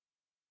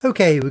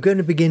Okay, we're going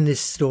to begin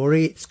this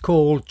story. It's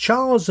called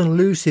Charles and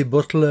Lucy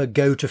Butler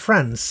Go to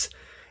France.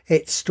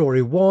 It's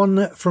story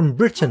 1 from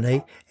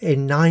Brittany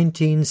in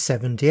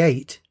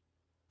 1978.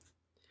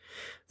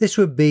 This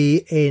would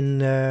be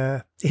in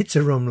It's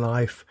a Rum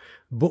Life,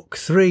 book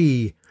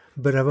 3,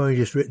 but I've only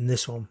just written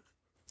this one.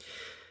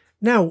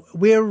 Now,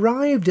 we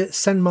arrived at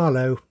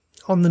Saint-Malo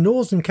on the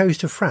northern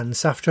coast of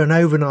France after an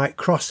overnight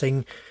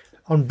crossing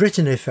on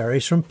Brittany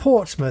ferries from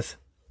Portsmouth.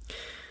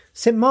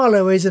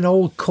 Saint-Malo is an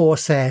old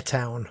corsair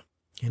town,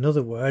 in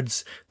other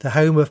words, the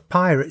home of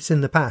pirates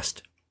in the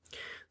past.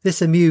 This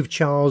amused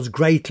Charles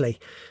greatly,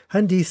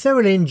 and he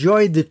thoroughly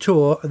enjoyed the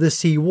tour of the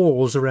sea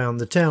walls around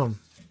the town.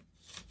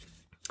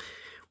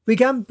 We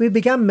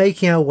began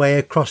making our way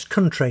across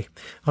country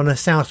on a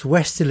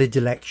southwesterly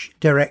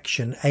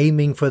direction,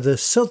 aiming for the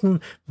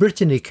southern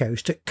Brittany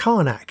coast at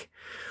Carnac,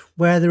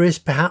 where there is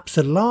perhaps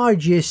the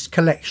largest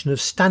collection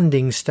of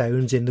standing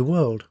stones in the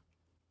world.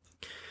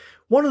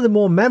 One of the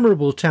more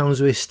memorable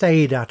towns we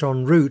stayed at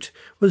en route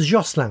was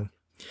Josselin,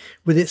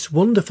 with its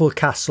wonderful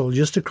castle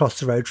just across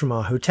the road from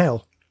our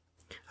hotel.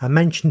 I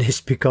mention this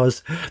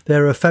because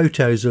there are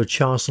photos of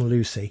Charles and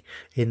Lucy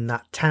in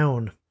that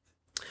town.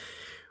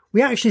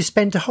 We actually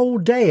spent a whole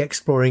day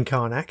exploring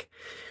Carnac,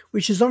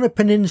 which is on a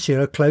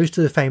peninsula close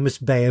to the famous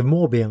Bay of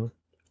Morbihan.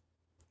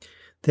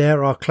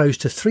 There are close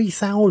to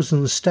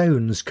 3,000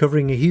 stones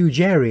covering a huge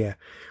area,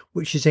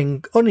 which is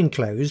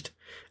unenclosed,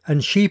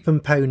 and sheep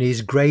and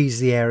ponies graze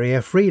the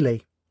area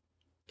freely.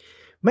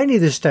 Many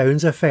of the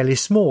stones are fairly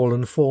small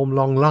and form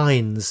long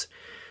lines.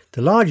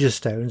 The larger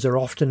stones are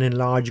often in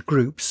large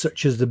groups,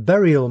 such as the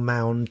burial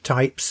mound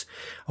types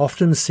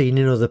often seen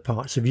in other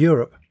parts of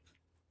Europe.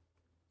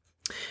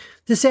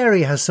 This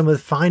area has some of the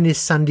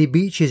finest sandy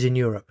beaches in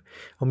Europe,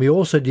 and we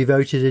also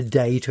devoted a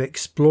day to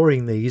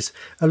exploring these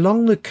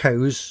along the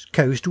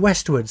coast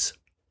westwards.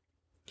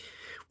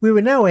 We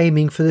were now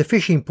aiming for the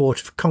fishing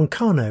port of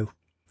Concarneau,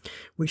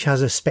 which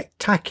has a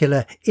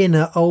spectacular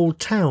inner old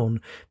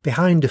town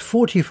behind a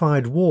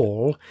fortified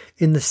wall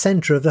in the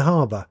centre of the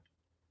harbour.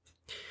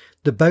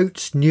 The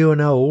boats, new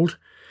and old,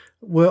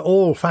 were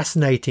all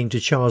fascinating to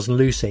Charles and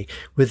Lucy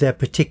with their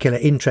particular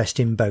interest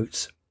in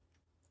boats.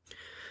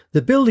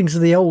 The buildings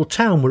of the old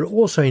town were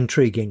also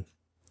intriguing,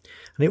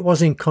 and it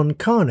was in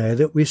Concarneau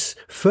that we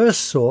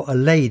first saw a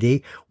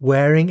lady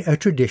wearing a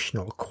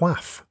traditional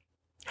coif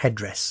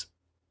headdress.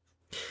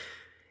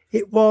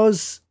 It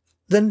was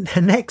the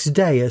next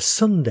day, a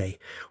Sunday,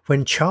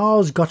 when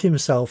Charles got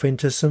himself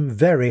into some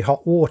very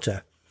hot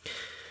water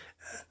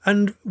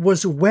and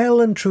was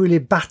well and truly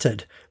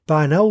battered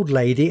by an old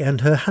lady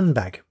and her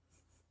handbag.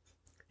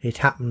 It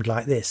happened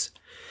like this.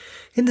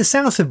 In the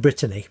south of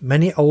Brittany,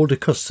 many older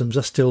customs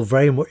are still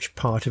very much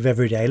part of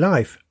everyday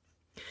life.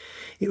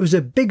 It was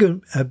a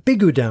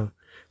bigoudin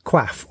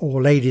coif,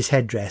 or lady's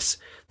headdress,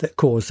 that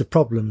caused the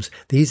problems.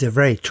 These are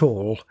very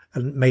tall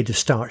and made of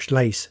starched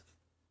lace.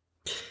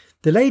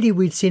 The lady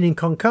we'd seen in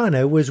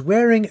Concarneau was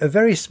wearing a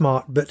very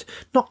smart but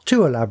not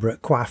too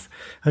elaborate coif,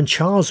 and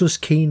Charles was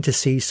keen to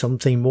see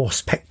something more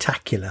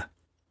spectacular.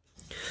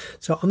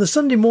 So on the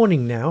Sunday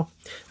morning now,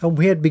 and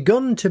we had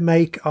begun to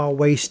make our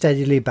way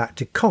steadily back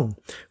to Caen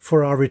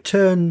for our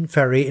return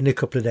ferry in a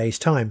couple of days'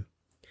 time.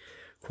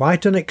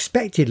 Quite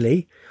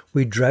unexpectedly,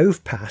 we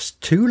drove past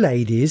two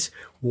ladies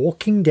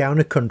walking down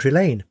a country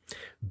lane,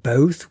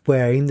 both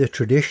wearing the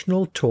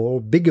traditional tall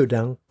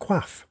bigoudin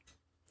coif.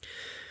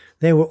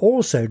 They were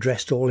also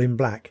dressed all in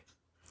black.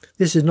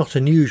 This is not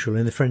unusual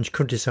in the French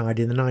countryside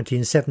in the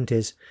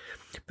 1970s,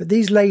 but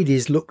these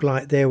ladies looked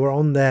like they were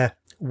on their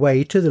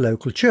way to the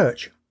local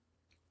church.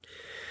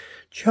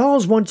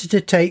 Charles wanted to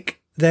take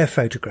their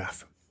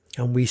photograph,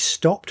 and we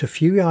stopped a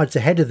few yards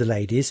ahead of the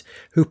ladies,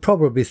 who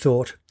probably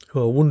thought,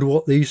 "Oh, I wonder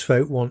what these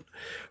folk want.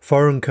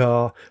 Foreign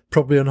car,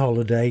 probably on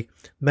holiday,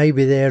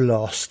 maybe they're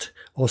lost,"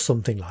 or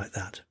something like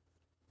that.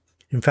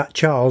 In fact,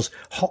 Charles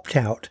hopped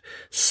out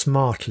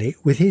smartly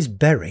with his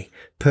berry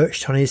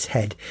perched on his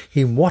head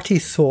in what he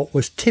thought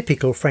was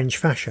typical French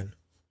fashion.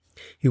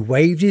 He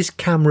waved his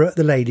camera at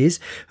the ladies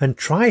and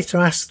tried to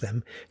ask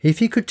them if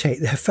he could take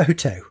their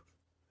photo.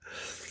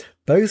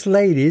 Both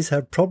ladies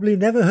had probably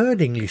never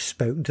heard English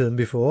spoken to them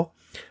before,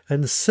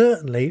 and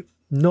certainly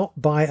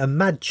not by a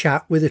mad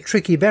chap with a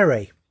tricky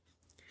berry.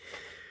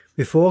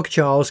 Before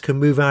Charles could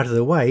move out of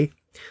the way,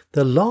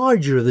 the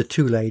larger of the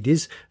two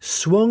ladies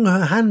swung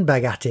her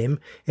handbag at him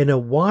in a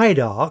wide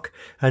arc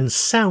and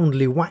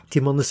soundly whacked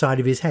him on the side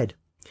of his head,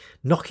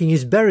 knocking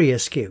his berry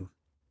askew.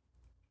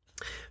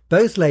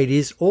 Both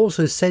ladies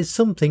also said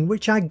something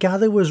which I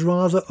gather was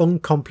rather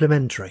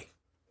uncomplimentary.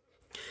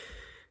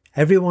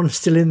 Everyone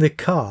still in the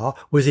car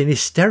was in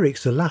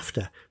hysterics of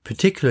laughter,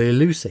 particularly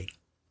Lucy.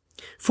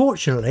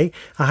 Fortunately,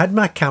 I had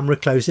my camera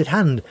close at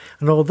hand,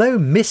 and although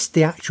missed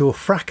the actual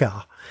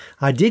fracas,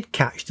 I did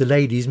catch the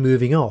ladies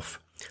moving off.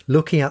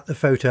 Looking at the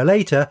photo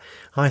later,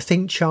 I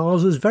think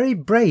Charles was very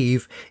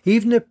brave,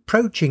 even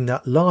approaching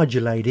that larger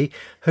lady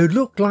who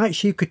looked like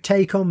she could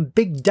take on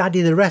Big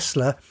Daddy the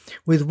wrestler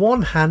with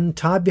one hand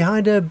tied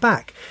behind her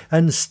back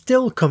and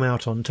still come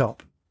out on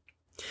top.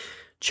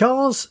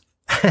 Charles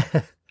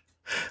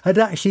had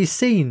actually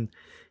seen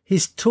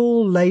his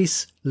tall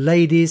lace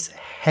lady's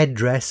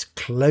headdress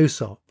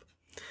close up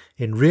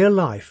in real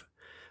life,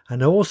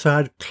 and also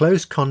had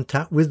close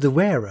contact with the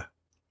wearer.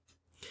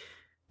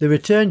 The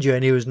return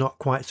journey was not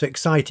quite so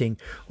exciting,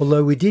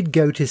 although we did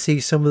go to see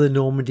some of the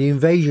Normandy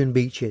invasion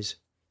beaches.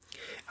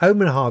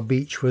 Omaha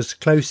Beach was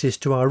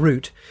closest to our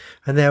route,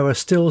 and there were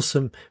still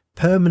some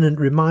permanent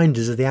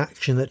reminders of the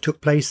action that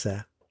took place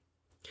there.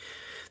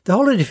 The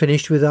holiday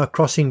finished with our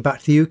crossing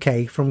back to the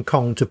UK from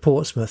Cong to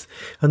Portsmouth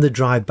and the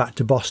drive back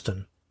to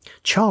Boston.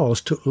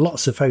 Charles took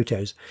lots of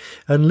photos,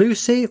 and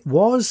Lucy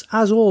was,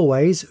 as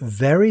always,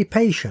 very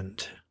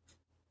patient.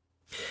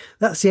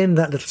 That's the end of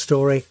that little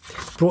story,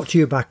 brought to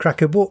you by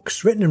Cracker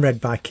Books, written and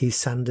read by Keith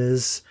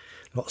Sanders.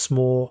 Lots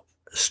more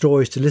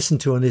stories to listen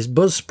to on this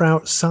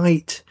Buzzsprout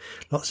site,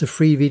 lots of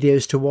free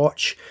videos to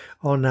watch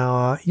on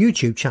our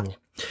YouTube channel.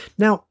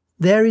 Now,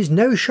 there is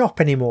no shop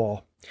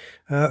anymore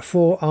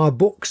for our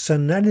books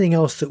and anything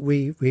else that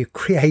we've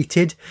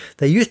created.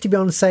 They used to be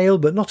on sale,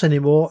 but not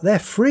anymore. They're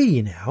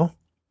free now.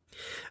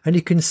 And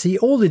you can see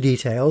all the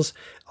details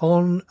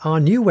on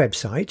our new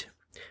website,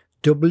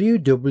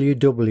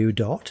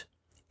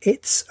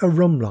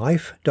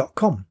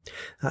 www.itsarumlife.com.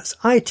 That's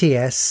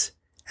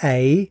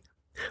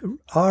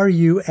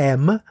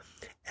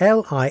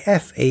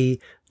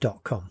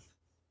ITSARUMLIFE.com.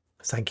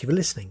 Thank you for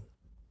listening.